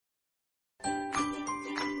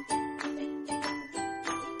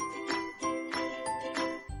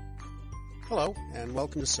Hello, and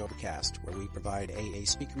welcome to Sobercast, where we provide AA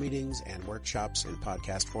speaker meetings and workshops in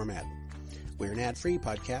podcast format. We're an ad-free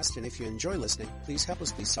podcast, and if you enjoy listening, please help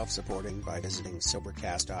us be self-supporting by visiting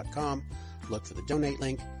Sobercast.com, look for the donate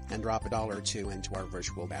link, and drop $1 or $2 into our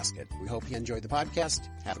virtual basket. We hope you enjoy the podcast.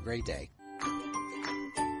 Have a great day.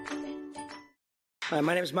 Hi,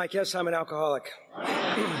 my name is Mike S. I'm an alcoholic.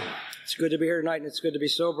 It's good to be here tonight, and it's good to be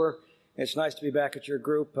sober. It's nice to be back at your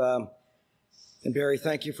group. And Barry,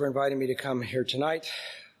 thank you for inviting me to come here tonight.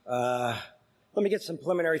 Let me get some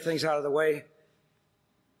preliminary things out of the way.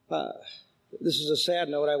 This is a sad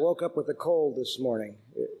note. I woke up with a cold this morning.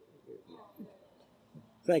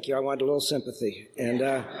 Thank you. I wanted a little sympathy. And,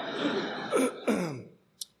 and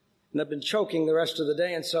I've been choking the rest of the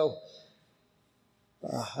day, and so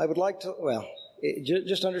I would like to,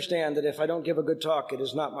 just understand that if I don't give a good talk, it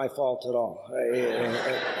is not my fault at all.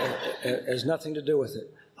 It has nothing to do with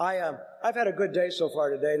it. I've had a good day so far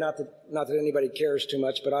today, not that anybody cares too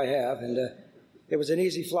much, but I have, and it was an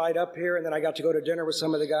easy flight up here, and then I got to go to dinner with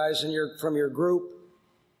some of the guys from your group,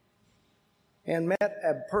 and met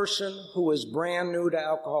a person who was brand new to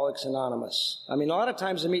Alcoholics Anonymous. I mean, a lot of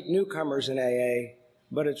times I meet newcomers in AA,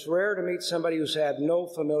 but it's rare to meet somebody who's had no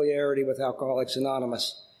familiarity with Alcoholics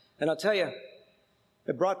Anonymous. And I'll tell you,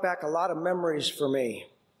 it brought back a lot of memories for me,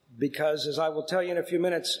 because as I will tell you in a few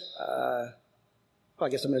minutes, I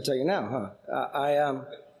guess I'm going to tell you now,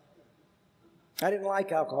 I didn't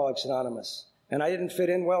like Alcoholics Anonymous, and I didn't fit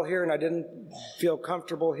in well here, and I didn't feel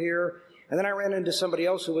comfortable here. And then I ran into somebody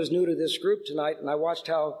else who was new to this group tonight, and I watched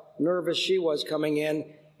how nervous she was coming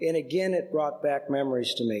in, and again, it brought back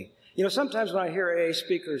memories to me. You know, sometimes when I hear AA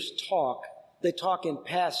speakers talk, they talk in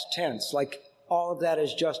past tense, like all of that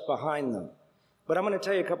is just behind them. But I'm going to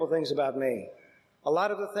tell you a couple things about me. A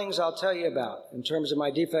lot of the things I'll tell you about in terms of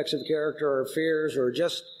my defects of character or fears or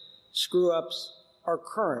just screw-ups are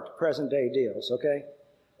current, present-day deals, okay?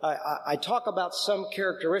 I talk about some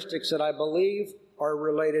characteristics that I believe are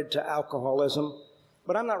related to alcoholism,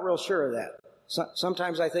 but I'm not real sure of that.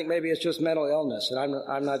 Sometimes I think maybe it's just mental illness, and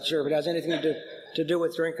I'm not sure if it has anything to do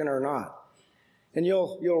with drinking or not. And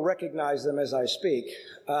you'll recognize them as I speak.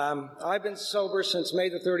 I've been sober since May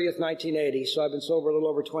the 30th, 1980, so I've been sober a little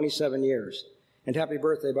over 27 years. And happy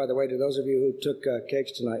birthday, by the way, to those of you who took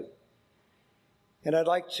cakes tonight. And I'd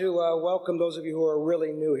like to welcome those of you who are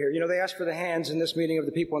really new here. You know, they asked for the hands in this meeting of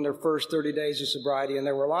the people in their first 30 days of sobriety, and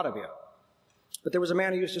there were a lot of you. But there was a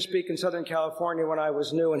man who used to speak in Southern California when I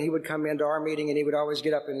was new, and he would come into our meeting, and he would always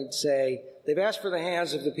get up and he'd say, they've asked for the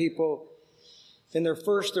hands of the people in their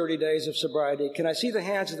first 30 days of sobriety. Can I see the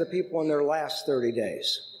hands of the people in their last 30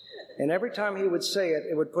 days? And every time he would say it,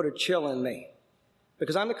 it would put a chill in me.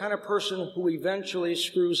 Because I'm the kind of person who eventually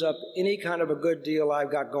screws up any kind of a good deal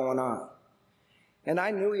I've got going on. And I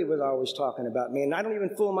knew he was always talking about me, and I don't even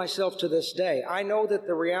fool myself to this day. I know that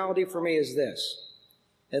the reality for me is this.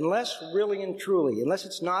 Unless really and truly, unless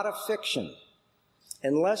it's not a fiction,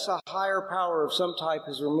 unless a higher power of some type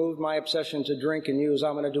has removed my obsession to drink and use,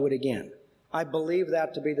 I'm going to do it again. I believe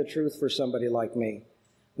that to be the truth for somebody like me.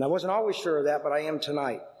 And I wasn't always sure of that, but I am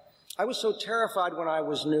tonight. I was so terrified when I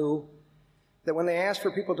was new that when they asked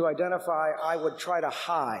for people to identify, I would try to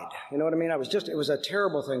hide. You know what I mean? It was a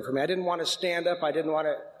terrible thing for me. I didn't want to stand up. I didn't want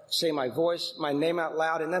to say my name out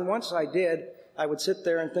loud. And then once I did, I would sit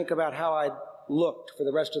there and think about how I looked for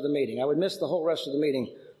the rest of the meeting. I would miss the whole rest of the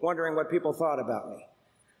meeting, wondering what people thought about me.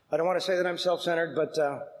 I don't want to say that I'm self-centered, but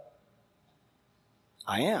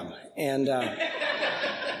I am. And,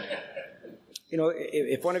 you know,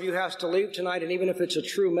 if one of you has to leave tonight, and even if it's a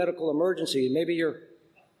true medical emergency, maybe your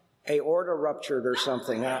aorta ruptured or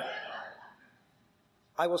something,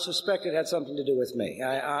 I will suspect it had something to do with me.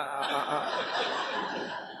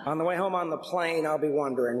 On the way home on the plane, I'll be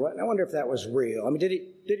wondering, I wonder if that was real. I mean, did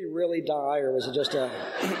he really die, or was it just a...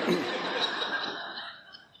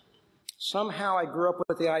 Somehow I grew up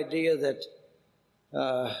with the idea that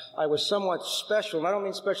I was somewhat special, and I don't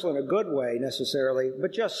mean special in a good way necessarily,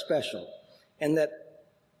 but just special. And that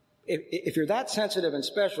if you're that sensitive and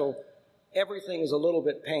special, everything is a little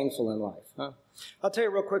bit painful in life. Huh? I'll tell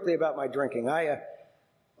you real quickly about my drinking. Well,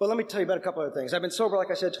 let me tell you about a couple of things. I've been sober, like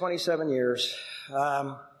I said, 27 years.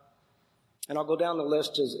 And I'll go down the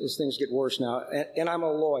list as things get worse now. And I'm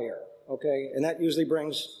a lawyer, okay? And that usually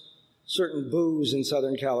brings certain booze in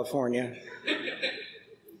Southern California.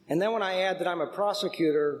 And then when I add that I'm a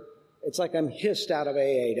prosecutor, it's like I'm hissed out of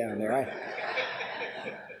AA down there.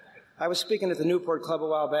 I was speaking at the Newport Club a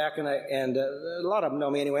while back, and a lot of them know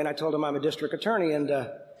me anyway, and I told them I'm a district attorney, and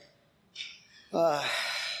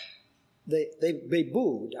they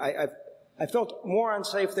booed. I felt more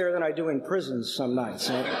unsafe there than I do in prisons some nights.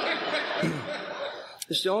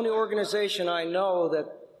 It's the only organization I know that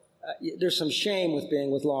there's some shame with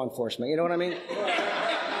being with law enforcement. You know what I mean?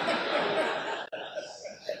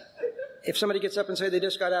 If somebody gets up and say they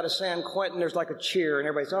just got out of San Quentin, there's like a cheer, and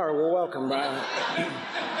everybody's, all right, well, welcome, Brian.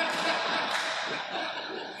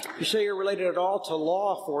 You say you're related at all to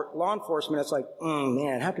law enforcement, it's like,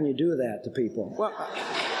 man, how can you do that to people? Well,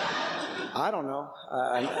 I don't know.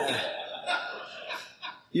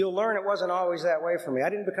 You'll learn it wasn't always that way for me. I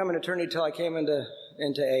didn't become an attorney until I came into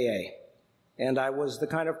AA. And I was the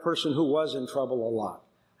kind of person who was in trouble a lot.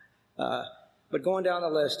 But going down the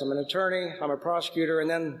list, I'm an attorney, I'm a prosecutor, and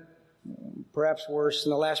then, perhaps worse,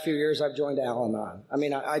 in the last few years, I've joined al-anon. I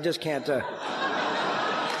mean, I just can't...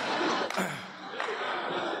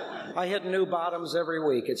 I hit new bottoms every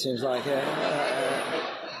week, it seems like.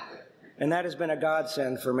 And that has been a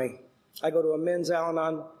godsend for me. I go to a men's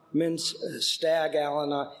al-anon, men's stag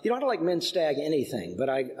al-anon. You know, I don't like men's stag anything, but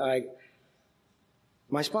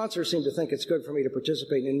my sponsors seem to think it's good for me to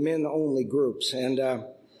participate in men-only groups. And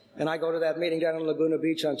I go to that meeting down in Laguna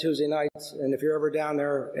Beach on Tuesday nights. And if you're ever down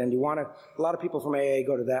there and you want to, a lot of people from AA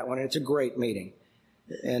go to that one. And it's a great meeting.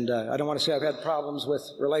 And I don't want to say I've had problems with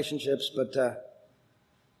relationships, but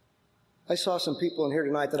I saw some people in here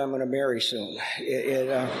tonight that I'm going to marry soon.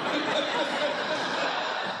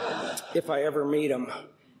 If I ever meet them.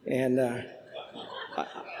 And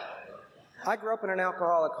I grew up in an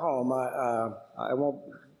alcoholic home. I won't,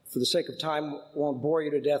 for the sake of time, won't bore you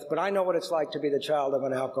to death, but I know what it's like to be the child of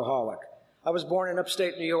an alcoholic. I was born in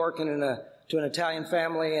upstate New York and to an Italian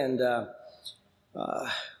family, and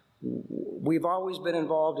we've always been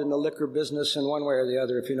involved in the liquor business in one way or the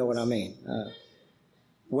other, if you know what I mean.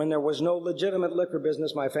 When there was no legitimate liquor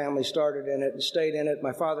business, my family started in it and stayed in it.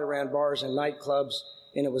 My father ran bars and nightclubs,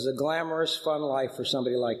 and it was a glamorous, fun life for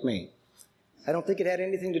somebody like me. I don't think it had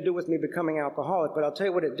anything to do with me becoming alcoholic, but I'll tell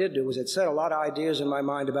you what it did do was it set a lot of ideas in my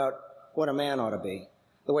mind about what a man ought to be,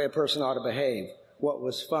 the way a person ought to behave, what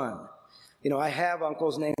was fun. You know, I have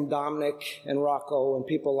uncles named Dominic and Rocco and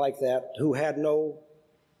people like that who had no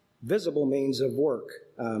visible means of work,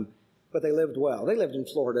 but they lived well. They lived in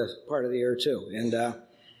Florida part of the year too, and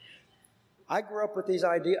I grew up with these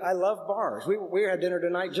ideas. I love bars. We had dinner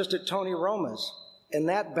tonight just at Tony Roma's. And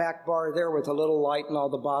that back bar there with a little light and all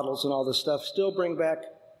the bottles and all the stuff still bring back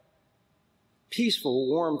peaceful,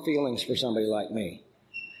 warm feelings for somebody like me.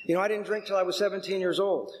 You know, I didn't drink till I was 17 years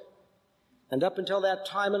old. And up until that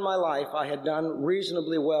time in my life, I had done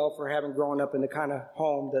reasonably well for having grown up in the kind of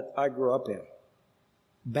home that I grew up in.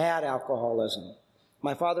 Bad alcoholism.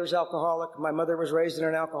 My father's alcoholic. My mother was raised in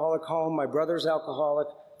an alcoholic home. My brother's alcoholic.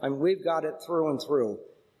 I mean, we've got it through and through.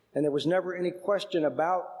 And there was never any question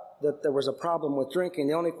about that there was a problem with drinking.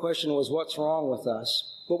 The only question was what's wrong with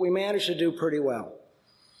us. But we managed to do pretty well.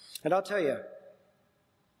 And I'll tell you,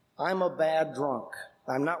 I'm a bad drunk.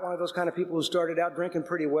 I'm not one of those kind of people who started out drinking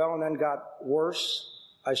pretty well and then got worse.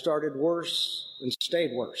 I started worse and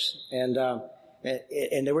stayed worse. And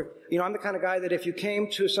they were, you know, I'm the kind of guy that if you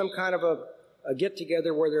came to some kind of a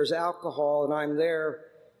get-together where there's alcohol and I'm there,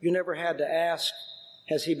 you never had to ask,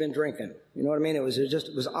 has he been drinking? You know what I mean? It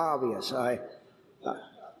was obvious.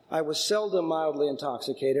 I was seldom mildly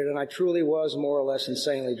intoxicated, and I truly was more or less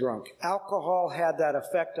insanely drunk. Alcohol had that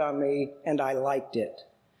effect on me, and I liked it.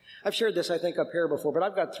 I've shared this, I think, up here before, but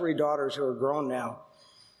I've got 3 daughters who are grown now.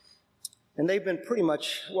 And they've been pretty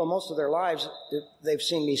much, well, most of their lives, they've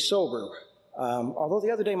seen me sober. Although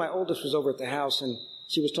the other day my oldest was over at the house, and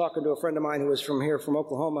she was talking to a friend of mine who was from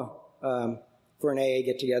Oklahoma, for an AA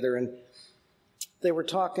get-together, and they were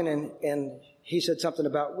talking, and he said something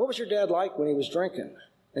about, what was your dad like when he was drinking?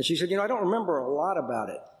 And she said, you know, I don't remember a lot about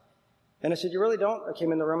it. And I said, you really don't? I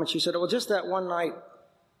came in the room and she said, well, just that one night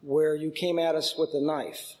where you came at us with a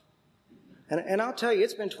knife. And I'll tell you,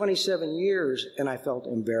 it's been 27 years and I felt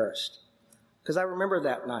embarrassed because I remember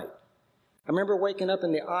that night. I remember waking up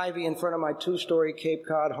in the ivy in front of my 2-story Cape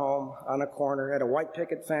Cod home on a corner, had a white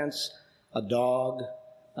picket fence, a dog,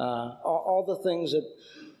 all the things that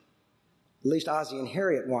at least Ozzie and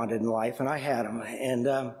Harriet wanted in life, and I had them.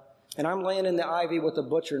 And I'm laying in the ivy with a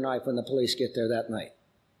butcher knife when the police get there that night.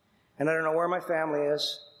 And I don't know where my family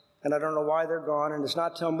is, and I don't know why they're gone, and it's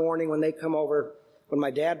not till morning when they come over, when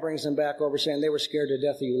my dad brings them back over saying they were scared to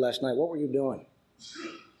death of you last night. What were you doing?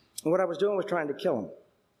 And what I was doing was trying to kill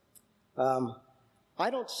them. I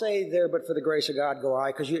don't say there, but for the grace of God go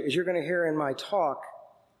I, because as you're going to hear in my talk,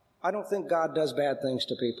 I don't think God does bad things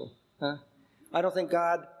to people. I don't think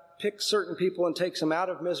God picks certain people and takes them out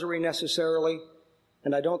of misery necessarily.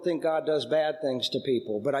 And I don't think God does bad things to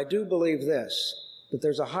people. But I do believe this, that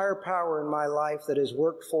there's a higher power in my life that has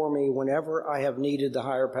worked for me whenever I have needed the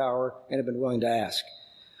higher power and have been willing to ask.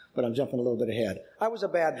 but I'm jumping a little bit ahead. I was a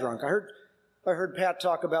bad drunk. I heard Pat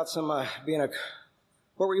talk about some being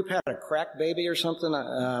what were you, Pat, a crack baby or something?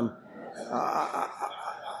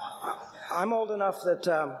 I'm old enough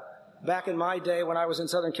that back in my day when I was in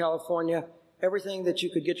Southern California, everything that you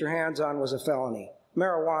could get your hands on was a felony.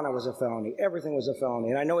 Marijuana was a felony. Everything was a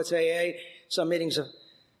felony. And I know it's AA. Some meetings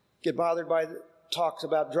get bothered by talks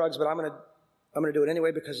about drugs, but I'm going to do it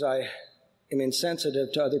anyway because I am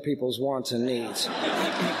insensitive to other people's wants and needs.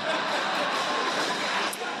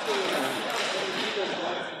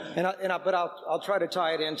 But I'll try to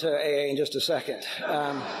tie it into AA in just a second.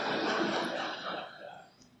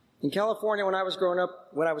 In California, when I was growing up,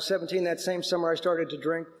 when I was 17, that same summer I started to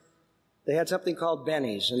drink, they had something called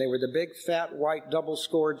bennies, and they were the big, fat, white,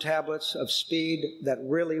 double-scored tablets of speed that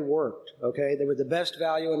really worked, okay? They were the best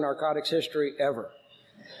value in narcotics history ever.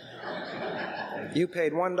 You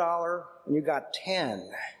paid $1, and you got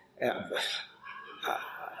 10. A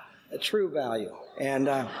true value. And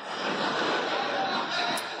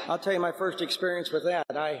I'll tell you my first experience with that.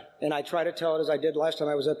 I try to tell it as I did last time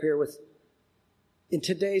I was up here in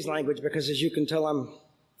today's language, because as you can tell, I'm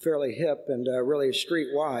fairly hip and really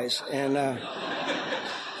streetwise. And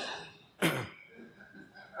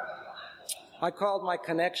I called my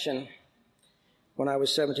connection when I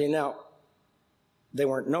was 17. Now, they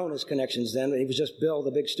weren't known as connections then. He was just Bill,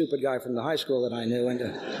 the big stupid guy from the high school that I knew. And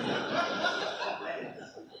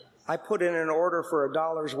I put in an order for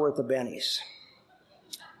 $1 worth of bennies.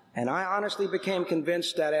 And I honestly became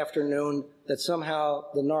convinced that afternoon that somehow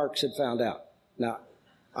the narcs had found out. Now,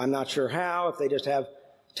 I'm not sure how, if they just have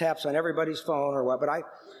taps on everybody's phone or what, but I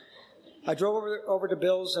drove over to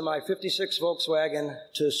Bill's in my 56 Volkswagen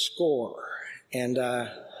to score. And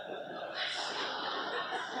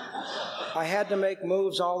I had to make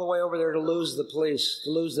moves all the way over there to lose the police, to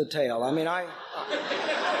lose the tail. I mean, I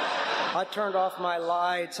turned off my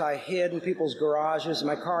lights, I hid in people's garages,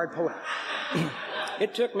 my car had pulled.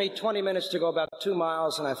 It took me 20 minutes to go about 2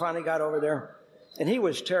 miles, and I finally got over there. And he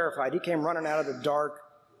was terrified. He came running out of the dark.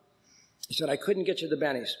 He said, I couldn't get you the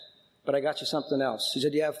bennies, but I got you something else. He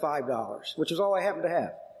said, you have $5, which is all I happened to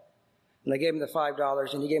have. And I gave him the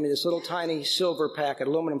 $5, and he gave me this little tiny silver packet,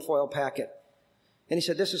 aluminum foil packet. And he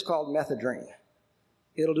said, this is called methadone.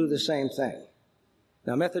 It'll do the same thing.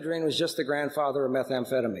 Now, methadone was just the grandfather of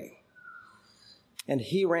methamphetamine. And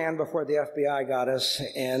he ran before the FBI got us,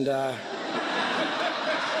 and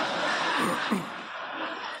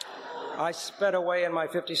I sped away in my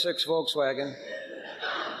 56 Volkswagen,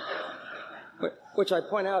 which I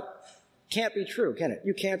point out can't be true, can it?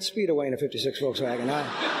 You can't speed away in a 56 Volkswagen.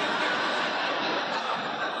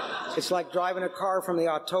 It's like driving a car from the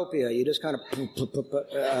Autopia. You just kind of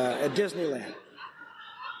at Disneyland.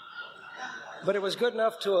 But it was good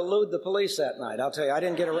enough to elude the police that night. I'll tell you, I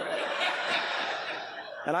didn't get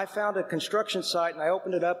and I found a construction site, and I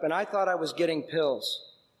opened it up, and I thought I was getting pills.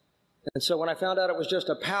 And so when I found out it was just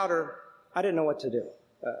a powder, I didn't know what to do.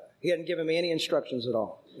 He hadn't given me any instructions at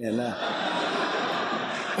all. And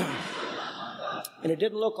it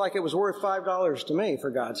didn't look like it was worth $5 to me,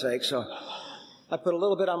 for God's sake. So I put a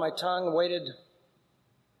little bit on my tongue, waited a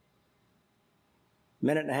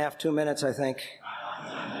minute and a half, 2 minutes, I think.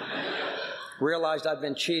 Realized I'd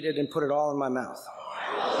been cheated and put it all in my mouth.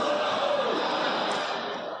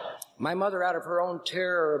 My mother, out of her own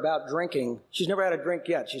terror about drinking, she's never had a drink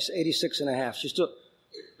yet. She's 86 and a half. She's still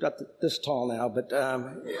got this tall now, but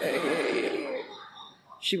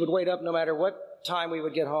she would wait up no matter what time we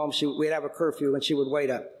would get home. We'd have a curfew, and she would wait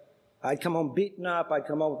up. I'd come home beaten up. I'd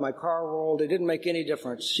come home with my car rolled. It didn't make any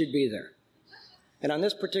difference. She'd be there. And on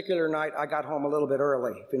this particular night, I got home a little bit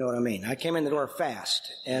early, if you know what I mean. I came in the door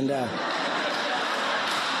fast, and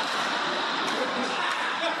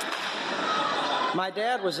my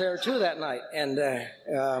dad was there, too, that night, and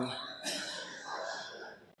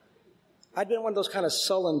I'd been one of those kind of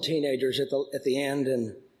sullen teenagers at the end,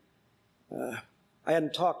 and I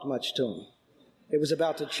hadn't talked much to him. It was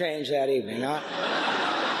about to change that evening.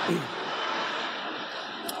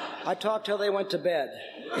 I talked till they went to bed,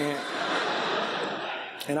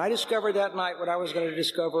 and I discovered that night what I was going to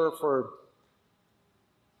discover for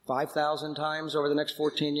 5,000 times over the next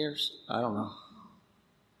 14 years. I don't know.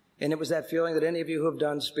 And it was that feeling that any of you who have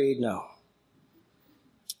done speed know.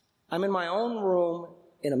 I'm in my own room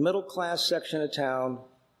in a middle-class section of town,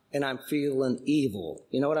 and I'm feeling evil.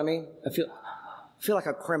 You know what I mean? I feel like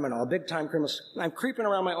a criminal, a big-time criminal. I'm creeping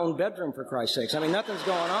around my own bedroom, for Christ's sakes. I mean, nothing's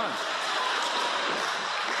going on.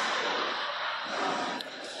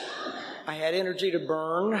 I had energy to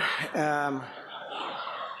burn.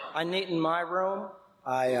 I neatened my room.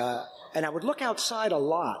 And I would look outside a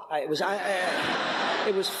lot. It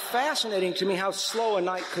was fascinating to me how slow a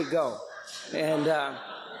night could go. And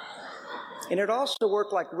it also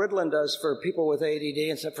worked like Ritalin does for people with ADD,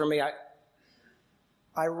 except for me.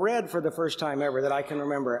 I read for the first time ever that I can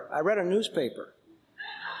remember. I read a newspaper.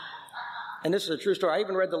 And this is a true story. I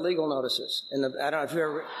even read the legal notices. I don't know if you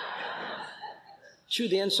ever chewed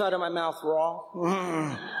the inside of my mouth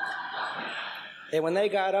raw. And when they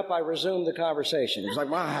got up, I resumed the conversation. It was like,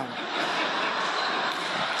 wow.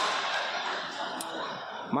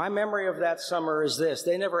 My memory of that summer is this.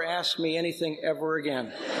 They never asked me anything ever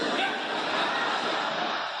again.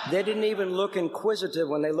 They didn't even look inquisitive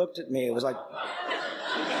when they looked at me. It was like,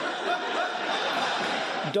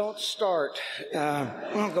 don't start. And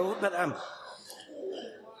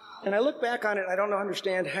I look back on it, and I don't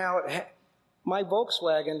understand how my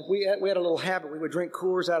Volkswagen, we had a little habit. We would drink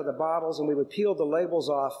Coors out of the bottles, and we would peel the labels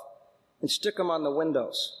off and stick them on the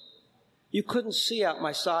windows. You couldn't see out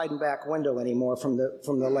my side and back window anymore from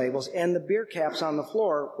the labels, and the beer caps on the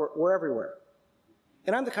floor were everywhere.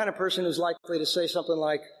 And I'm the kind of person who's likely to say something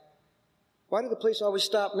like, why do the police always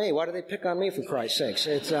stop me? Why do they pick on me, for Christ's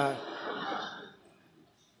sakes?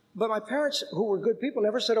 But my parents, who were good people,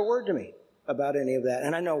 never said a word to me about any of that,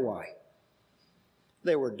 and I know why.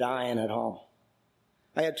 They were dying at home.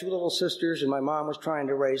 I had 2 little sisters, and my mom was trying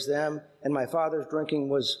to raise them, and my father's drinking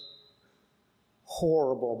was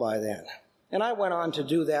horrible by then. And I went on to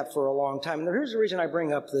do that for a long time. And here's the reason I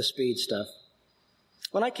bring up the speed stuff.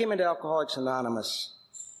 When I came into Alcoholics Anonymous,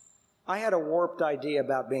 I had a warped idea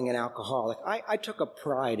about being an alcoholic. I took a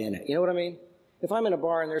pride in it. You know what I mean? If I'm in a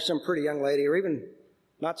bar and there's some pretty young lady, or even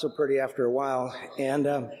not so pretty after a while,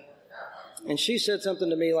 and she said something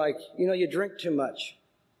to me like, you drink too much,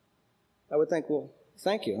 I would think, well,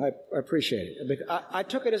 thank you. I appreciate it. I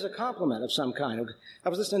took it as a compliment of some kind. I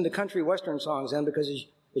was listening to country western songs then because,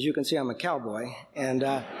 as you can see, I'm a cowboy. And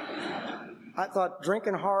I thought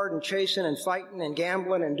drinking hard and chasing and fighting and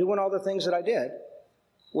gambling and doing all the things that I did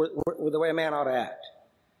were the way a man ought to act.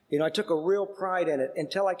 I took a real pride in it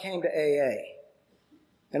until I came to AA.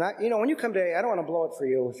 And when you come to AA, I don't want to blow it for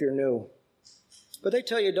you if you're new, but they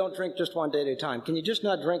tell you don't drink just one day at a time. Can you just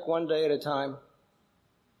not drink one day at a time?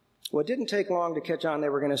 Well, it didn't take long to catch on they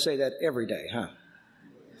were going to say that every day, huh?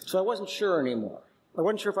 So I wasn't sure anymore. I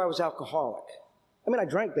wasn't sure if I was alcoholic. I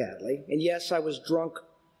drank badly, and yes, I was drunk,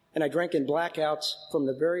 and I drank in blackouts from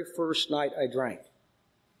the very first night I drank.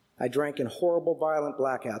 I drank in horrible, violent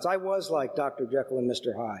blackouts. I was like Dr. Jekyll and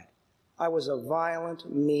Mr. Hyde. I was a violent,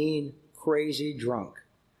 mean, crazy drunk.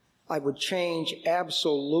 I would change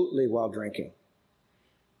absolutely while drinking.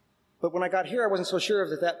 But when I got here, I wasn't so sure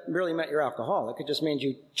that really meant you're alcoholic. It just means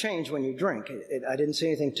you change when you drink. I didn't see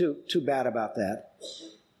anything too bad about that.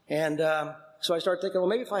 And so I started thinking, well,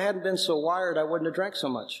 maybe if I hadn't been so wired, I wouldn't have drank so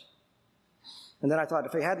much. And then I thought,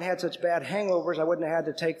 if I hadn't had such bad hangovers, I wouldn't have had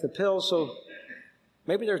to take the pills, so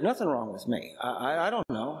maybe there's nothing wrong with me. I don't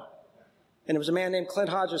know. And it was a man named Clint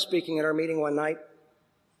Hodges speaking at our meeting one night.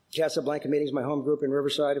 Casablanca Meetings, my home group in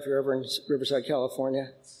Riverside, if you're ever in Riverside, California.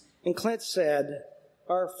 And Clint said,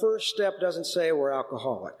 our first step doesn't say we're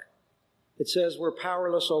alcoholic. It says we're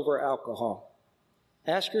powerless over alcohol.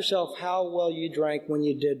 Ask yourself how well you drank when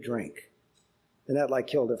you did drink. And that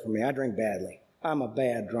killed it for me. I drink badly. I'm a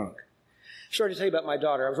bad drunk. Sorry to tell you about my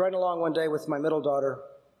daughter. I was riding along one day with my middle daughter,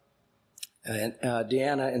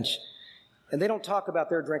 Deanna, and they don't talk about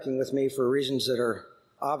their drinking with me for reasons that are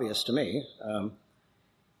obvious to me.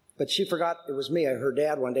 But she forgot it was me, her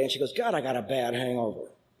dad, one day, and she goes, God, I got a bad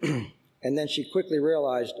hangover. And then she quickly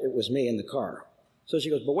realized it was me in the car. So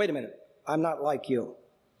she goes, but wait a minute, I'm not like you.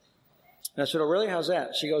 And I said, oh, really? How's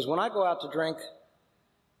that? She goes, when I go out to drink,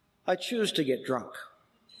 I choose to get drunk.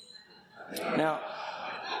 Now,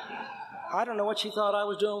 I don't know what she thought I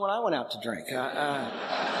was doing when I went out to drink.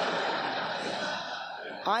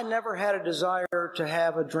 I never had a desire to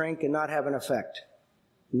have a drink and not have an effect.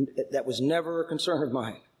 That was never a concern of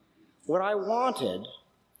mine. What I've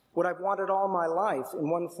wanted all my life in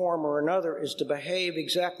one form or another is to behave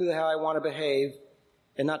exactly how I want to behave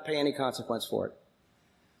and not pay any consequence for it.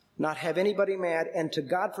 Not have anybody mad, and to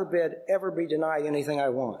God forbid ever be denied anything I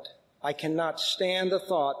want. I cannot stand the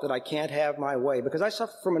thought that I can't have my way, because I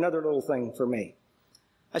suffer from another little thing for me.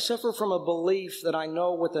 I suffer from a belief that I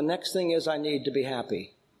know what the next thing is I need to be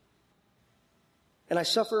happy. And I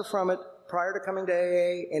suffer from it prior to coming to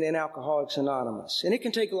AA and in Alcoholics Anonymous. And it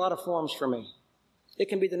can take a lot of forms for me. It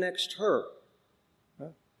can be the next her.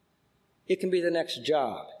 It can be the next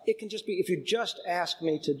job. It can just be if you just ask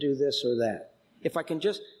me to do this or that. If I can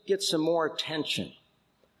just get some more attention.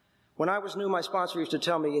 When I was new, my sponsor used to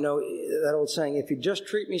tell me, that old saying, if you just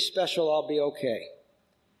treat me special, I'll be okay.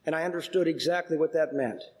 And I understood exactly what that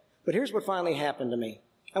meant. But here's what finally happened to me.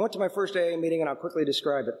 I went to my first AA meeting, and I'll quickly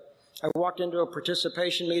describe it. I walked into a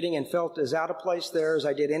participation meeting and felt as out of place there as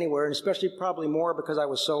I did anywhere, and especially probably more because I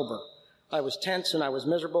was sober. I was tense, and I was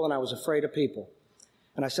miserable, and I was afraid of people.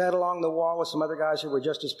 And I sat along the wall with some other guys who were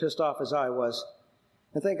just as pissed off as I was.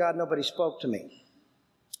 And thank God nobody spoke to me.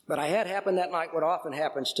 But I had happened that night what often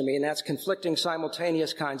happens to me, and that's conflicting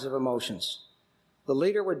simultaneous kinds of emotions. The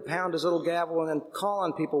leader would pound his little gavel and then call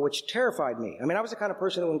on people, which terrified me. I mean, I was the kind of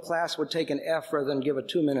person who in class would take an F rather than give a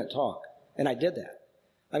 2-minute talk. And I did that.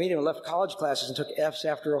 I mean, even left college classes and took Fs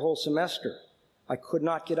after a whole semester. I could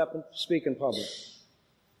not get up and speak in public.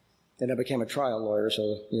 Then I became a trial lawyer,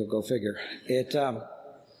 so go figure.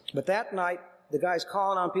 But that night, the guy's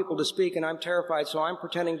calling on people to speak, and I'm terrified, so I'm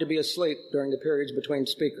pretending to be asleep during the periods between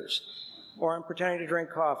speakers. Or I'm pretending to drink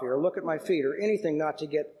coffee, or look at my feet, or anything not to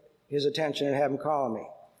get his attention and have him call on me.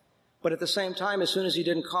 But at the same time, as soon as he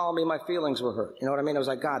didn't call me, my feelings were hurt. You know what I mean? I was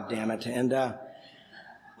like, God damn it. And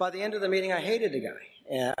by the end of the meeting, I hated the guy.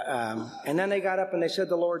 And then they got up and they said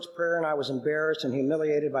the Lord's Prayer, and I was embarrassed and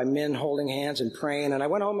humiliated by men holding hands and praying. And I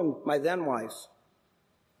went home, and my then wife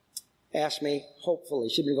asked me, hopefully,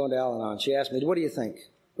 she'd been going to al-anon. She asked me, what do you think?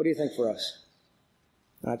 What do you think for us?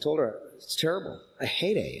 And I told her, it's terrible. I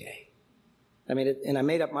hate AA. I mean, and I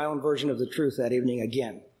made up my own version of the truth that evening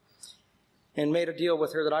again, and made a deal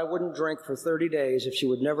with her that I wouldn't drink for 30 days if she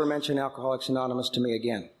would never mention Alcoholics Anonymous to me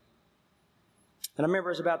again. And I remember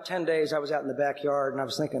it was about 10 days I was out in the backyard, and I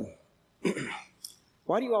was thinking,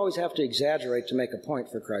 why do you always have to exaggerate to make a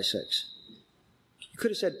point, for Christ's sakes? You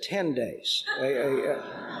could have said 10 days,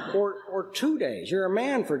 or 2 days. You're a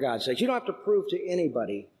man, for God's sake. You don't have to prove to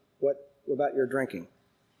anybody what about your drinking.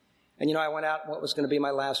 And I went out what was going to be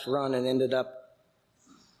my last run and ended up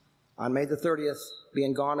on May the 30th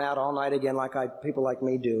being gone out all night again like people like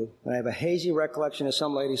me do. And I have a hazy recollection of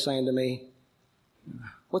some lady saying to me,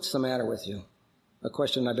 what's the matter with you? A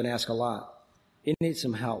question I've been asked a lot. You need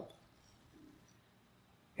some help.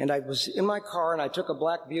 And I was in my car, and I took a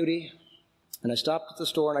Black Beauty, and I stopped at the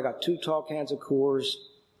store, and I got 2 tall cans of Coors,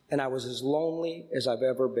 and I was as lonely as I've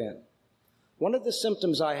ever been. One of the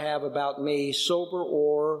symptoms I have about me, sober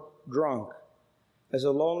or drunk, is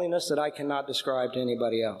a loneliness that I cannot describe to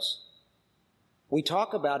anybody else. We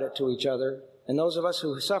talk about it to each other, and those of us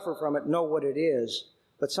who suffer from it know what it is,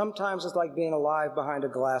 but sometimes it's like being alive behind a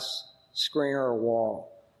glass screen or a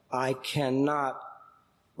wall. I cannot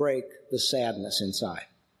break the sadness inside.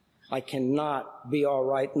 I cannot be all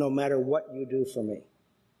right no matter what you do for me.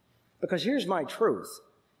 Because here's my truth.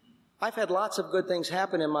 I've had lots of good things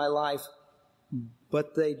happen in my life,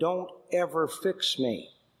 but they don't ever fix me.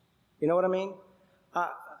 You know what I mean?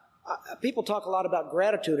 People talk a lot about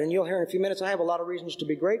gratitude, and you'll hear in a few minutes I have a lot of reasons to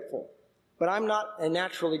be grateful. But I'm not a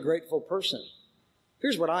naturally grateful person.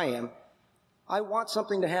 Here's what I am. I want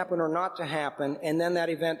something to happen or not to happen, and then that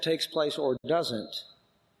event takes place or doesn't.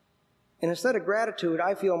 And instead of gratitude,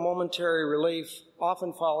 I feel momentary relief,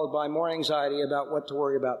 often followed by more anxiety about what to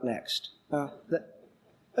worry about next.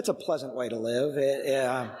 That's a pleasant way to live.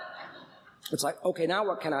 It's like, okay, now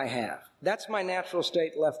what can I have? That's my natural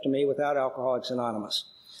state left to me without Alcoholics Anonymous.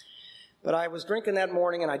 But I was drinking that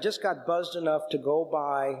morning, and I just got buzzed enough to go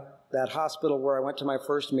by that hospital where I went to my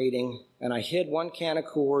first meeting, and I hid 1 can of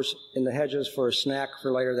Coors in the hedges for a snack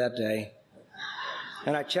for later that day.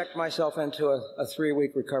 And I checked myself into a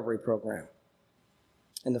 3-week recovery program.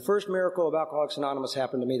 And the first miracle of Alcoholics Anonymous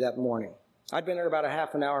happened to me that morning. I'd been there about a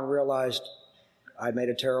half an hour and realized I'd made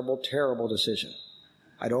a terrible, terrible decision.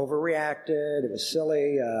 I'd overreacted. It was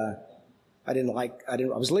silly. I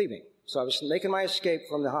was leaving. So I was making my escape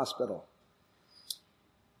from the hospital.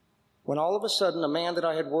 When all of a sudden, a man that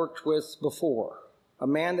I had worked with before, a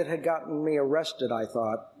man that had gotten me arrested, I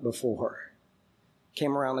thought, before,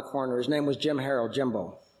 came around the corner. His name was Jim Harrell,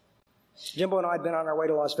 Jimbo. Jimbo and I had been on our way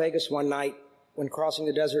to Las Vegas one night when crossing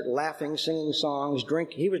the desert, laughing, singing songs,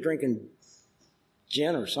 He was drinking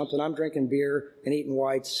gin or something. I'm drinking beer and eating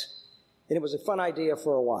whites. And it was a fun idea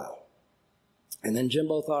for a while. And then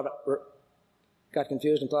Jimbo got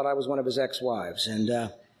confused and thought I was one of his ex-wives. And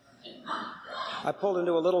I pulled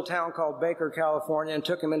into a little town called Baker, California, and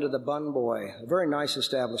took him into the Bun Boy, a very nice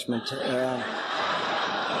establishment,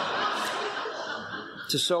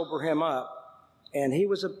 to sober him up. And he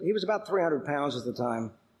was about 300 pounds at the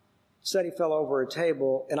time. Said he fell over a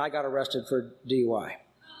table, and I got arrested for DUI.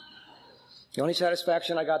 The only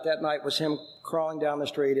satisfaction I got that night was him crawling down the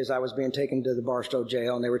street as I was being taken to the Barstow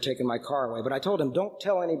jail, and they were taking my car away. But I told him, don't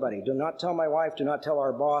tell anybody. Do not tell my wife. Do not tell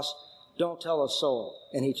our boss. Don't tell a soul.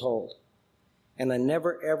 And he told. And I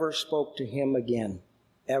never, ever spoke to him again.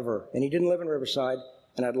 Ever. And he didn't live in Riverside.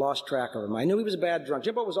 and I'd lost track of him. I knew he was a bad drunk.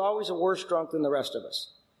 Jimbo was always a worse drunk than the rest of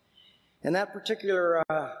us. And that particular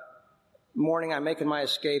morning, I'm making my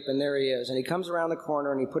escape, and there he is. And he comes around the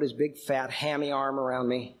corner, and he put his big, fat, hammy arm around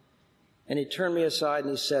me. And he turned me aside,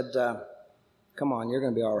 and he said, come on, you're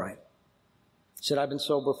going to be all right. He said, I've been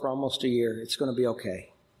sober for almost a year. It's going to be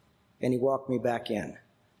okay. And he walked me back in.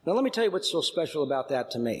 Now, let me tell you what's so special about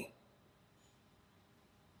that to me.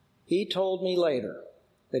 He told me later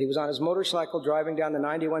that he was on his motorcycle driving down the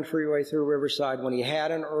 91 freeway through Riverside when he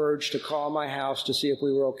had an urge to call my house to see if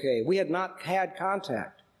we were okay. We had not had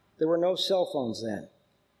contact. There were no cell phones then.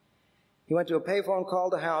 He went to a payphone,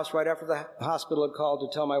 called the house right after the hospital had called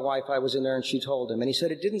to tell my wife I was in there, and she told him. And he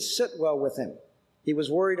said it didn't sit well with him. He was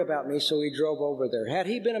worried about me, so he drove over there. Had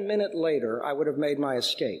he been a minute later, I would have made my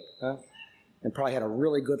escape, and probably had a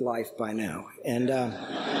really good life by now. And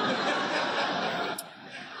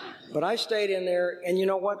but I stayed in there, and you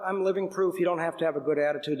know what? I'm living proof you don't have to have a good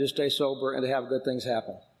attitude to stay sober and to have good things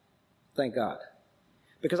happen. Thank God.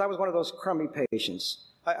 Because I was one of those crummy patients.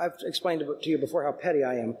 I've explained to you before how petty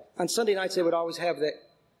I am. On Sunday nights, they would always have the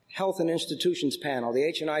Health and Institutions panel, the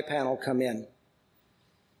H&I panel, come in.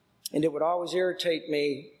 And it would always irritate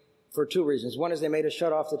me for two reasons. One is they made us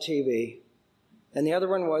shut off the TV, and the other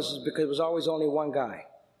one was because it was always only one guy.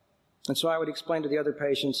 And so I would explain to the other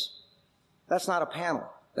patients, that's not a panel.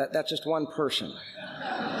 That's just one person.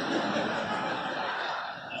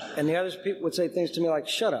 And the other people would say things to me like,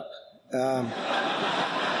 shut up.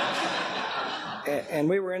 And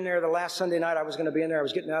we were in there the last Sunday night I was going to be in there. I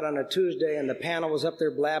was getting out on a Tuesday, and the panel was up there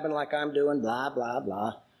blabbing like I'm doing, blah, blah,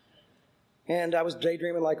 blah. And I was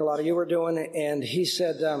daydreaming like a lot of you were doing. And he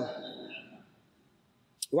said, you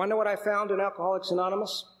want to know what I found in Alcoholics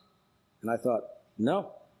Anonymous? And I thought,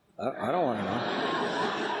 no, I don't want to know.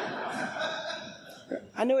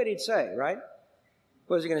 I knew what he'd say, right?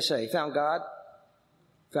 What was he going to say? He found God?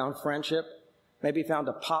 Found friendship? Maybe he found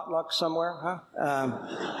a potluck somewhere, huh?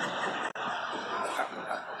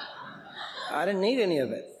 I didn't need any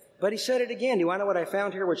of it. But he said it again. Do you want to know what I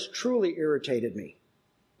found here, which truly irritated me?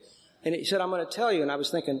 And he said, I'm going to tell you. And I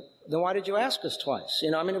was thinking, then why did you ask us twice?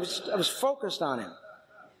 I was focused on him.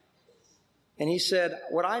 And he said,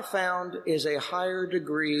 what I found is a higher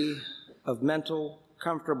degree of mental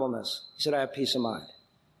comfortableness. He said, I have peace of mind.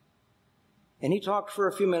 And he talked for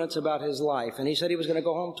a few minutes about his life. And he said he was going to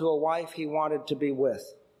go home to a wife he wanted to be with.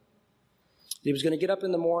 He was going to get up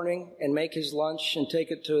in the morning and make his lunch and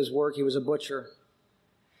take it to his work. He was a butcher.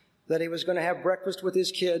 That he was going to have breakfast with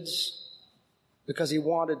his kids because he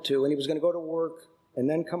wanted to. And he was going to go to work and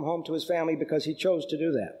then come home to his family because he chose to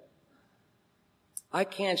do that. I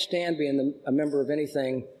can't stand being a member of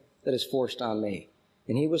anything that is forced on me.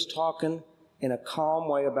 And he was talking in a calm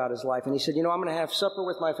way about his life. And he said, I'm going to have supper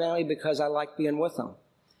with my family because I like being with them.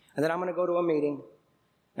 And then I'm going to go to a meeting,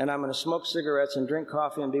 and I'm going to smoke cigarettes and drink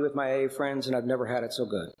coffee and be with my AA friends, and I've never had it so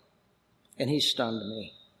good. And he stunned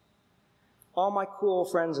me. All my cool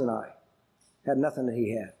friends and I had nothing that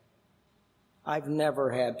he had. I've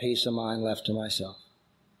never had peace of mind left to myself.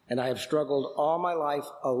 And I have struggled all my life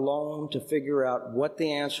alone to figure out what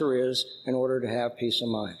the answer is in order to have peace of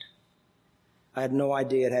mind. I had no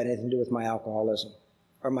idea it had anything to do with my alcoholism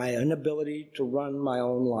or my inability to run my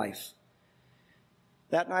own life.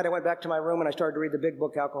 That night I went back to my room and I started to read the big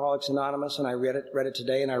book, Alcoholics Anonymous, and I read it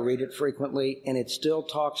today, and I read it frequently, and it still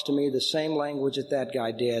talks to me the same language that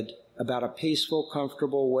guy did about a peaceful,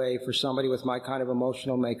 comfortable way for somebody with my kind of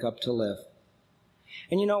emotional makeup to live.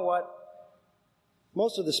 And you know what?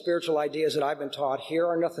 Most of the spiritual ideas that I've been taught here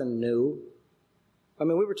are nothing new. I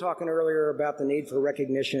mean, we were talking earlier about the need for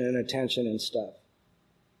recognition and attention and stuff.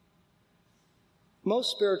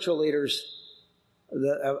 Most spiritual leaders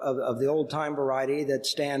of the old-time variety that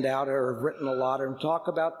stand out or have written a lot and talk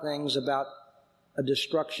about things about a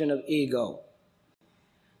destruction of ego.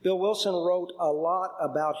 Bill Wilson wrote a lot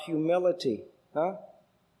about humility,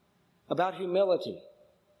 About humility.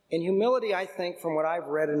 And humility, I think, from what I've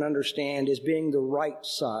read and understand, is being the right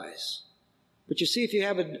size. But you see, if you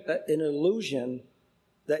have an illusion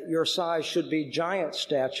that your size should be giant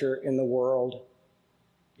stature in the world,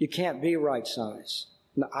 you can't be right size.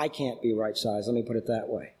 No, I can't be right size, let me put it that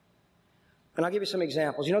way. And I'll give you some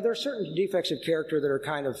examples. There are certain defects of character that are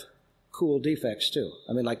kind of cool defects, too.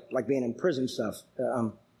 I mean, like being in prison stuff.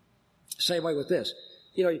 Same way with this.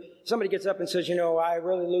 Somebody gets up and says, I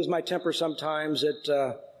really lose my temper sometimes at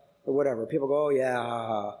whatever. People go, oh,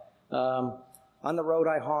 yeah. On the road,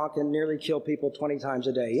 I honk and nearly kill people 20 times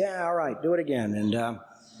a day. Yeah, all right, do it again. And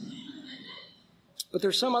but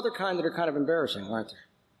there's some other kind that are kind of embarrassing, aren't there?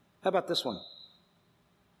 How about this one?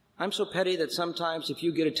 I'm so petty that sometimes if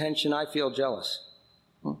you get attention, I feel jealous.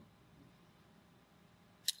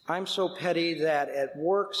 I'm so petty that at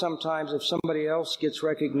work sometimes if somebody else gets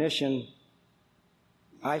recognition,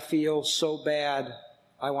 I feel so bad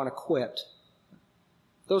I want to quit.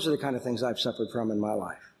 Those are the kind of things I've suffered from in my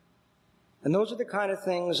life. And those are the kind of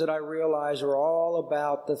things that I realize are all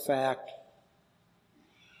about the fact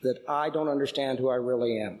that I don't understand who I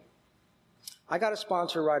really am. I got a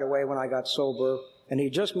sponsor right away when I got sober, and he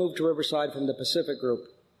just moved to Riverside from the Pacific Group.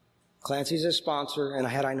 Clancy's his sponsor, and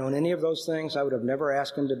had I known any of those things, I would have never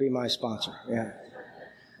asked him to be my sponsor. Yeah.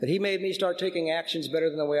 But he made me start taking actions better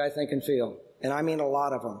than the way I think and feel. And I mean a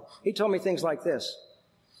lot of them. He told me things like this.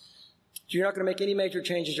 You're not going to make any major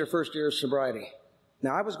changes your first year of sobriety.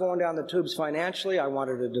 Now, I was going down the tubes financially. I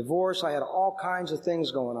wanted a divorce. I had all kinds of things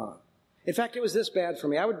going on. In fact, it was this bad for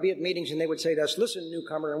me. I would be at meetings and they would say to us, listen,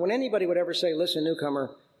 newcomer. And when anybody would ever say, listen, newcomer,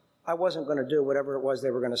 I wasn't going to do whatever it was they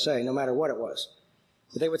were going to say, no matter what it was.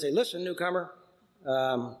 But they would say, listen, newcomer,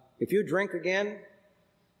 if you drink again,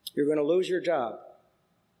 you're going to lose your job.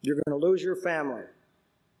 You're going to lose your family.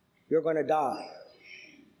 You're going to die.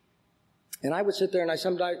 And I would sit there and I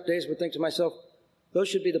some days would think to myself, those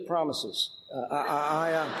should be the promises.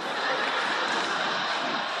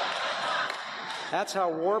 That's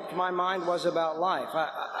how warped my mind was about life.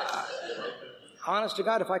 Honest to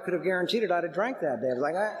God, if I could have guaranteed it, I'd have drank that day. I was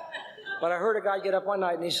like, But I heard a guy get up one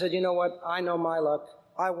night and he said, you know what? I know my luck.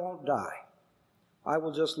 I won't die. I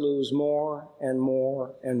will just lose more and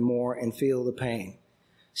more and more and feel the pain.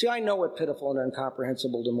 See, I know what pitiful and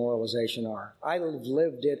incomprehensible demoralization are. I've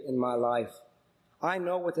lived it in my life. I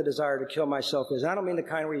know what the desire to kill myself is. I don't mean the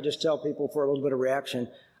kind where you just tell people for a little bit of reaction.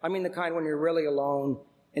 I mean the kind when you're really alone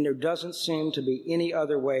and there doesn't seem to be any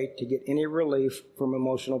other way to get any relief from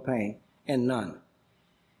emotional pain, and none.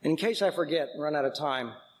 And in case I forget and run out of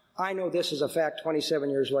time, I know this is a fact 27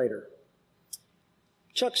 years later.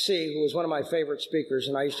 Chuck C., who was one of my favorite speakers,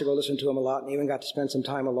 and I used to go listen to him a lot and even got to spend some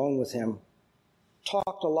time alone with him,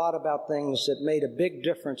 talked a lot about things that made a big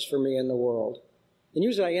difference for me in the world. And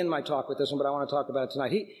usually I end my talk with this one, but I want to talk about it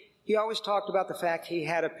tonight. He always talked about the fact he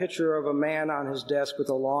had a picture of a man on his desk with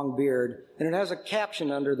a long beard, and it has a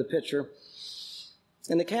caption under the picture.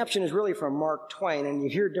 And the caption is really from Mark Twain, and you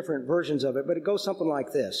hear different versions of it, but it goes something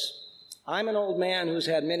like this. I'm an old man who's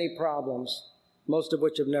had many problems, most of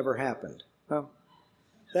which have never happened. Huh?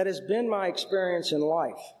 That has been my experience in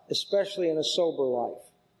life, especially in a sober life.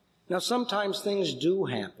 Now, sometimes things do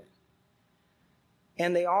happen,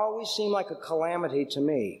 and they always seem like a calamity to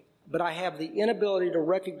me, but I have the inability to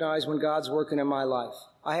recognize when God's working in my life.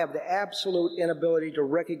 I have the absolute inability to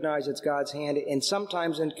recognize it's God's hand, and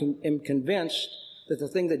sometimes am convinced that the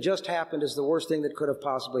thing that just happened is the worst thing that could have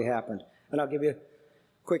possibly happened. And I'll give you a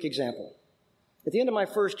quick example. At the end of my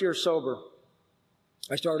first year sober,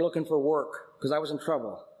 I started looking for work because I was in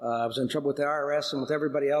trouble. I was in trouble with the IRS and with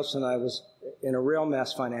everybody else, and I was in a real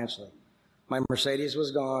mess financially. My Mercedes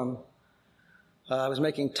was gone. I was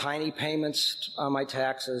making tiny payments on my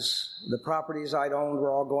taxes. The properties I'd owned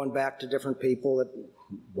were all going back to different people that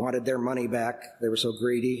wanted their money back. They were so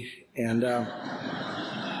greedy. And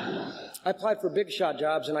I applied for big shot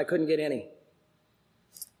jobs, and I couldn't get any.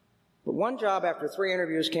 But one job after 3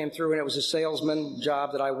 interviews came through, and it was a salesman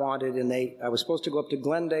job that I wanted, and I was supposed to go up to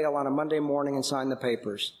Glendale on a Monday morning and sign the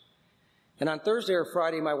papers. And on Thursday or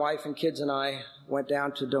Friday, my wife and kids and I went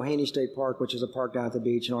down to Doheny State Park, which is a park down at the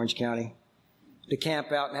beach in Orange County, to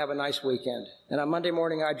camp out and have a nice weekend. And on Monday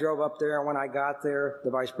morning, I drove up there, and when I got there, the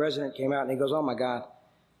vice president came out, and he goes, oh, my God,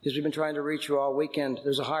 because we've been trying to reach you all weekend.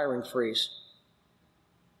 There's a hiring freeze.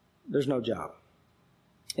 There's no job.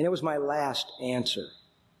 And it was my last answer.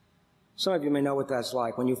 Some of you may know what that's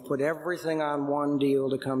like, when you've put everything on one deal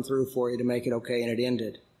to come through for you to make it okay, and it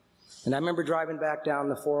ended. And I remember driving back down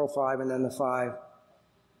the 405 and then the 5,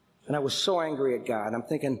 and I was so angry at God. I'm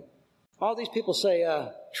thinking, all these people say,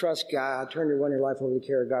 trust God, run your life over to the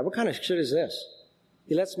care of God. What kind of shit is this?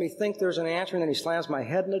 He lets me think there's an answer, and then he slams my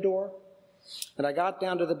head in the door. And I got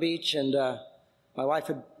down to the beach, and my wife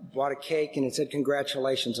had bought a cake, and it said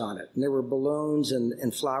congratulations on it. And there were balloons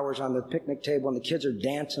and flowers on the picnic table, and the kids are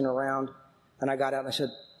dancing around. And I got out, and I said,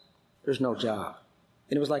 there's no job.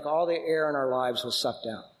 And it was like all the air in our lives was sucked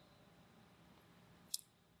out.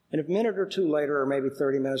 And a minute or two later, or maybe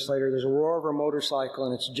 30 minutes later, there's a roar of a motorcycle,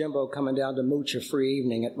 and it's Jimbo coming down to mooch a free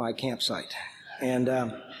evening at my campsite. And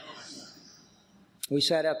we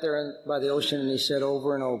sat out there by the ocean, and he said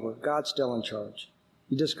over and over, God's still in charge.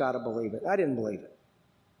 You just got to believe it. I didn't believe it.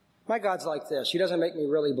 My God's like this. He doesn't make me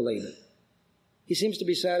really believe it. He seems to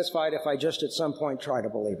be satisfied if I just at some point try to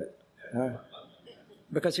believe it.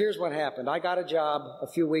 Because here's what happened. I got a job a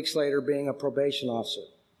few weeks later being a probation officer.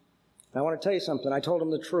 And I want to tell you something. I told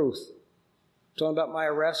him the truth. I told him about my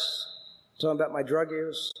arrests. told them about my drug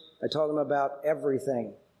use. I told them about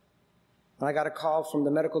everything. And I got a call from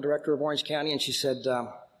the medical director of Orange County, and she said,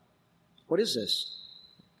 what is this?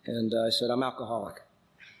 And I said, I'm alcoholic.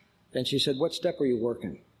 And she said, what step are you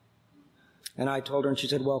working? And I told her, and she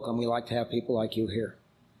said, welcome. We like to have people like you here.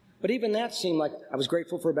 But even that seemed like I was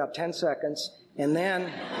grateful for about 10 seconds. And then,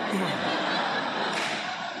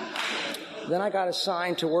 then I got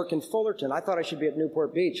assigned to work in Fullerton. I thought I should be at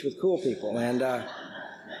Newport Beach with cool people. And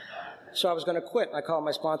so I was going to quit. I called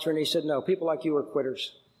my sponsor, and he said, no, people like you are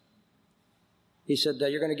quitters. He said,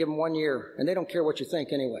 you're going to give them 1 year, and they don't care what you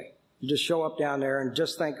think anyway. You just show up down there and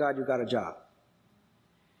just thank God you got a job.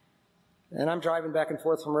 And I'm driving back and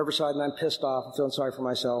forth from Riverside, and I'm pissed off. I'm feeling sorry for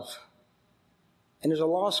myself. And there's a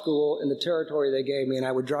law school in the territory they gave me, and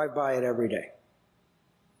I would drive by it every day.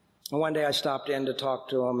 And one day I stopped in to talk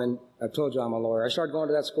to them, and I told you I'm a lawyer. I started going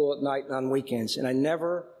to that school at night and on weekends, and I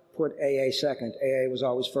never put AA second. AA was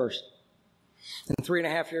always first. And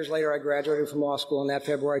 3.5 years later, I graduated from law school, and that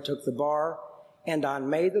February I took the bar. And on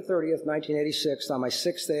May the 30th, 1986, on my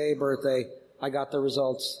 6th AA birthday, I got the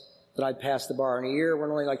results that I'd passed the bar. In a year when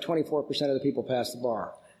only like 24% of the people passed the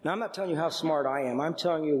bar. Now, I'm not telling you how smart I am. I'm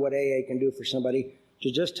telling you what AA can do for somebody,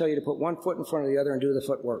 to just tell you to put one foot in front of the other and do the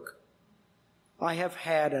footwork. I have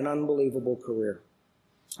had an unbelievable career.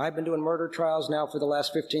 I've been doing murder trials now for the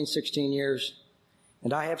last 15, 16 years,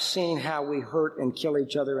 and I have seen how we hurt and kill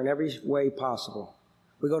each other in every way possible.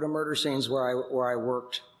 We go to murder scenes where I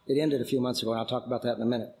worked. It ended a few months ago, and I'll talk about that in a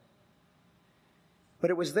minute. But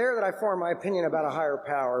it was there that I formed my opinion about a higher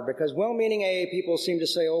power, because well-meaning AA people seem to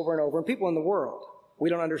say over and over, and people in the world, we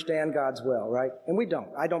don't understand God's will, right? And we don't.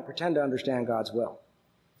 I don't pretend to understand God's will.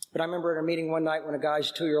 But I remember at a meeting one night when a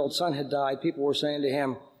guy's 2-year-old son had died, people were saying to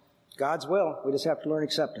him, God's will, we just have to learn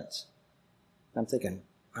acceptance. I'm thinking,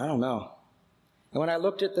 I don't know. And when I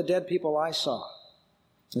looked at the dead people I saw,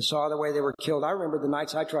 and saw the way they were killed, I remember the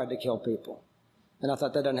nights I tried to kill people. And I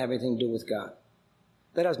thought, that doesn't have anything to do with God.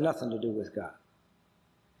 That has nothing to do with God.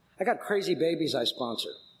 I got crazy babies I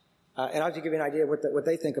sponsor. And I'll have to give you an idea what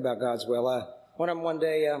they think about God's will. One of them one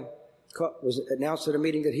day was announced at a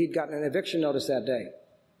meeting that he'd gotten an eviction notice that day.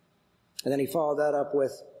 And then he followed that up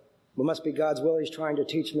with, well, it must be God's will. He's trying to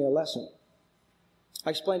teach me a lesson.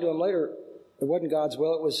 I explained to him later, it wasn't God's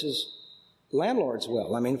will. It was his landlord's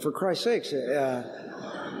will. I mean, for Christ's sakes.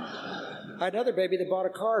 I had another baby that bought a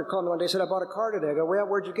car. He called me one day and said, I bought a car today. I go, well,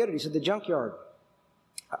 where'd you get it? He said, the junkyard.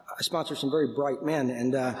 I sponsor some very bright men.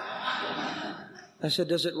 And I said,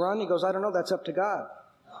 does it run? He goes, I don't know. That's up to God.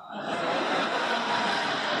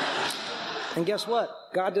 And guess what?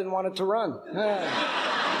 God didn't want it to run.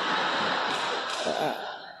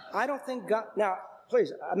 I don't think God... Now,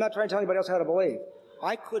 please, I'm not trying to tell anybody else how to believe.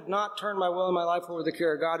 I could not turn my will and my life over to the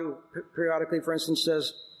care of God, who periodically, for instance,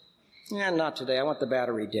 says, not today. I want the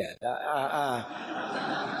battery dead.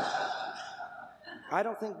 I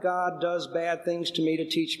don't think God does bad things to me to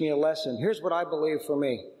teach me a lesson. Here's what I believe for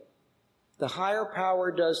me. The higher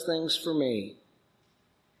power does things for me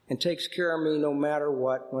and takes care of me no matter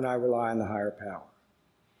what when I rely on the higher power.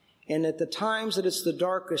 And at the times that it's the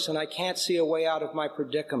darkest and I can't see a way out of my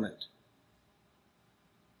predicament,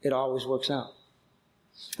 it always works out.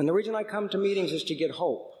 And the reason I come to meetings is to get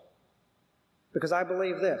hope. Because I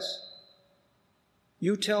believe this.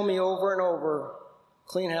 You tell me over and over,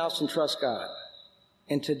 clean house and trust God.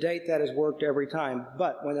 And to date, that has worked every time.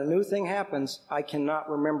 But when a new thing happens, I cannot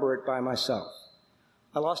remember it by myself.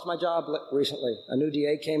 I lost my job recently. A new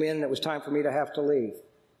DA came in, and it was time for me to have to leave.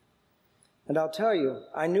 And I'll tell you,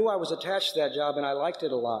 I knew I was attached to that job, and I liked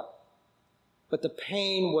it a lot. But the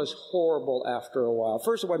pain was horrible after a while.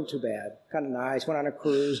 First, it wasn't too bad. Kind of nice. Went on a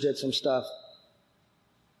cruise, did some stuff.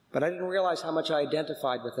 But I didn't realize how much I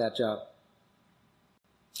identified with that job.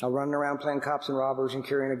 I was running around playing cops and robbers and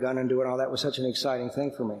carrying a gun and doing all that was such an exciting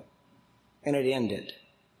thing for me. And it ended.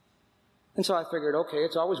 And so I figured, okay,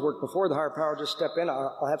 it's always worked before. The higher power just step in.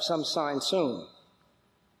 I'll have some sign soon.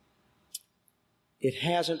 It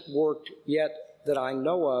hasn't worked yet that I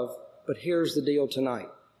know of, but here's the deal tonight.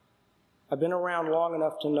 I've been around long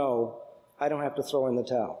enough to know I don't have to throw in the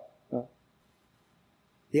towel.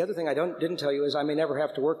 The other thing I didn't tell you is I may never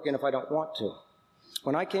have to work again if I don't want to.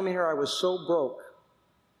 When I came in here, I was so broke.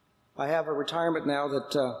 I have a retirement now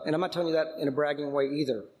that, and I'm not telling you that in a bragging way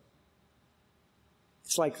either.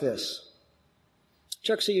 It's like this.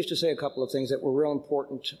 Chuck C. used to say a couple of things that were real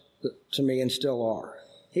important to me and still are.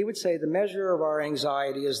 He would say the measure of our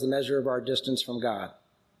anxiety is the measure of our distance from God.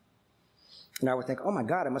 And I would think, oh my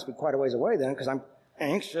God, I must be quite a ways away then because I'm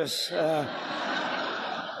anxious. But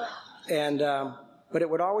it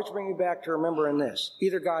would always bring me back to remembering this.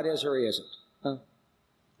 Either God is or he isn't.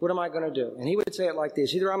 What am I going to do? And he would say it like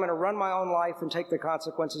this: either I'm going to run my own life and take the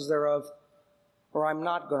consequences thereof, or I'm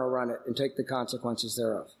not going to run it and take the consequences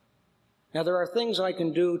thereof. Now, there are things I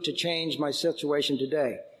can do to change my situation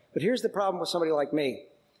today. But here's the problem with somebody like me.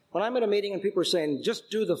 When I'm at a meeting and people are saying, just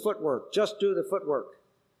do the footwork, just do the footwork,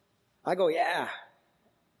 I go, yeah.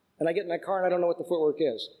 And I get in my car and I don't know what the footwork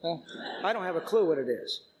is. I don't have a clue what it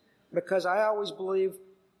is. Because I always believe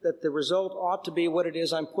that the result ought to be what it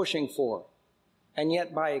is I'm pushing for. And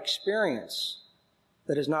yet, by experience,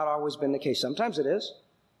 that has not always been the case. Sometimes it is.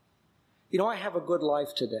 You know, I have a good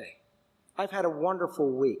life today. I've had a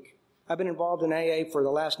wonderful week. I've been involved in AA for the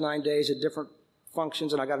last 9 days at different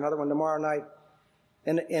functions, and I got another one tomorrow night.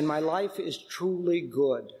 And my life is truly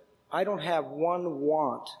good. I don't have one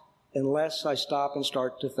want unless I stop and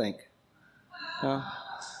start to think.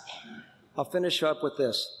 I'll finish up with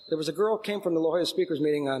this. There was a girl who came from the La Jolla speakers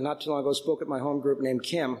meeting not too long ago, spoke at my home group, named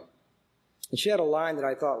Kim. And she had a line that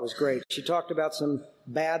I thought was great. She talked about some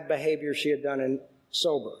bad behavior she had done in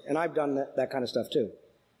sober. And I've done that kind of stuff too.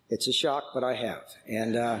 It's a shock, but I have.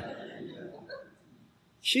 And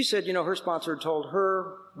she said, you know, her sponsor told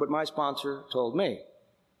her what my sponsor told me.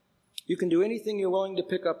 You can do anything you're willing to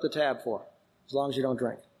pick up the tab for, as long as you don't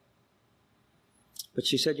drink. But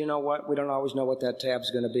she said, you know what? We don't always know what that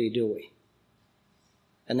tab's going to be, do we?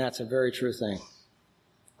 And that's a very true thing.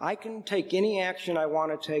 I can take any action I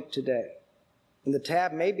want to take today. And the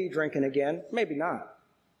tab may be drinking again, maybe not.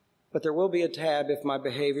 But there will be a tab if my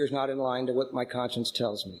behavior is not in line to what my conscience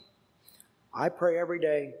tells me. I pray every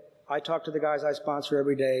day. I talk to the guys I sponsor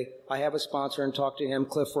every day. I have a sponsor and talk to him,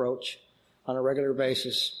 Cliff Roach, on a regular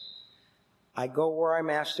basis. I go where I'm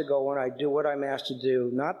asked to go and I do what I'm asked to do,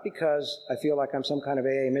 not because I feel like I'm some kind of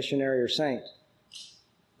AA missionary or saint,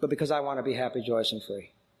 but because I want to be happy, joyous, and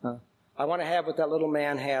free. I want to have what that little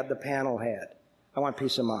man had, the panel had. I want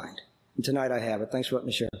peace of mind. And tonight I have it. Thanks for letting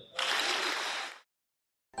me share.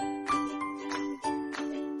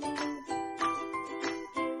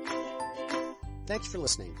 Thanks for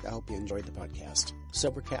listening. I hope you enjoyed the podcast.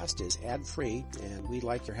 Sobercast is ad-free, and we'd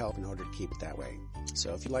like your help in order to keep it that way.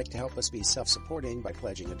 So if you'd like to help us be self-supporting by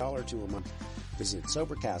pledging $1 or $2 a month, visit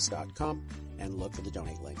Sobercast.com and look for the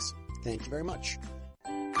donate links. Thank you very much.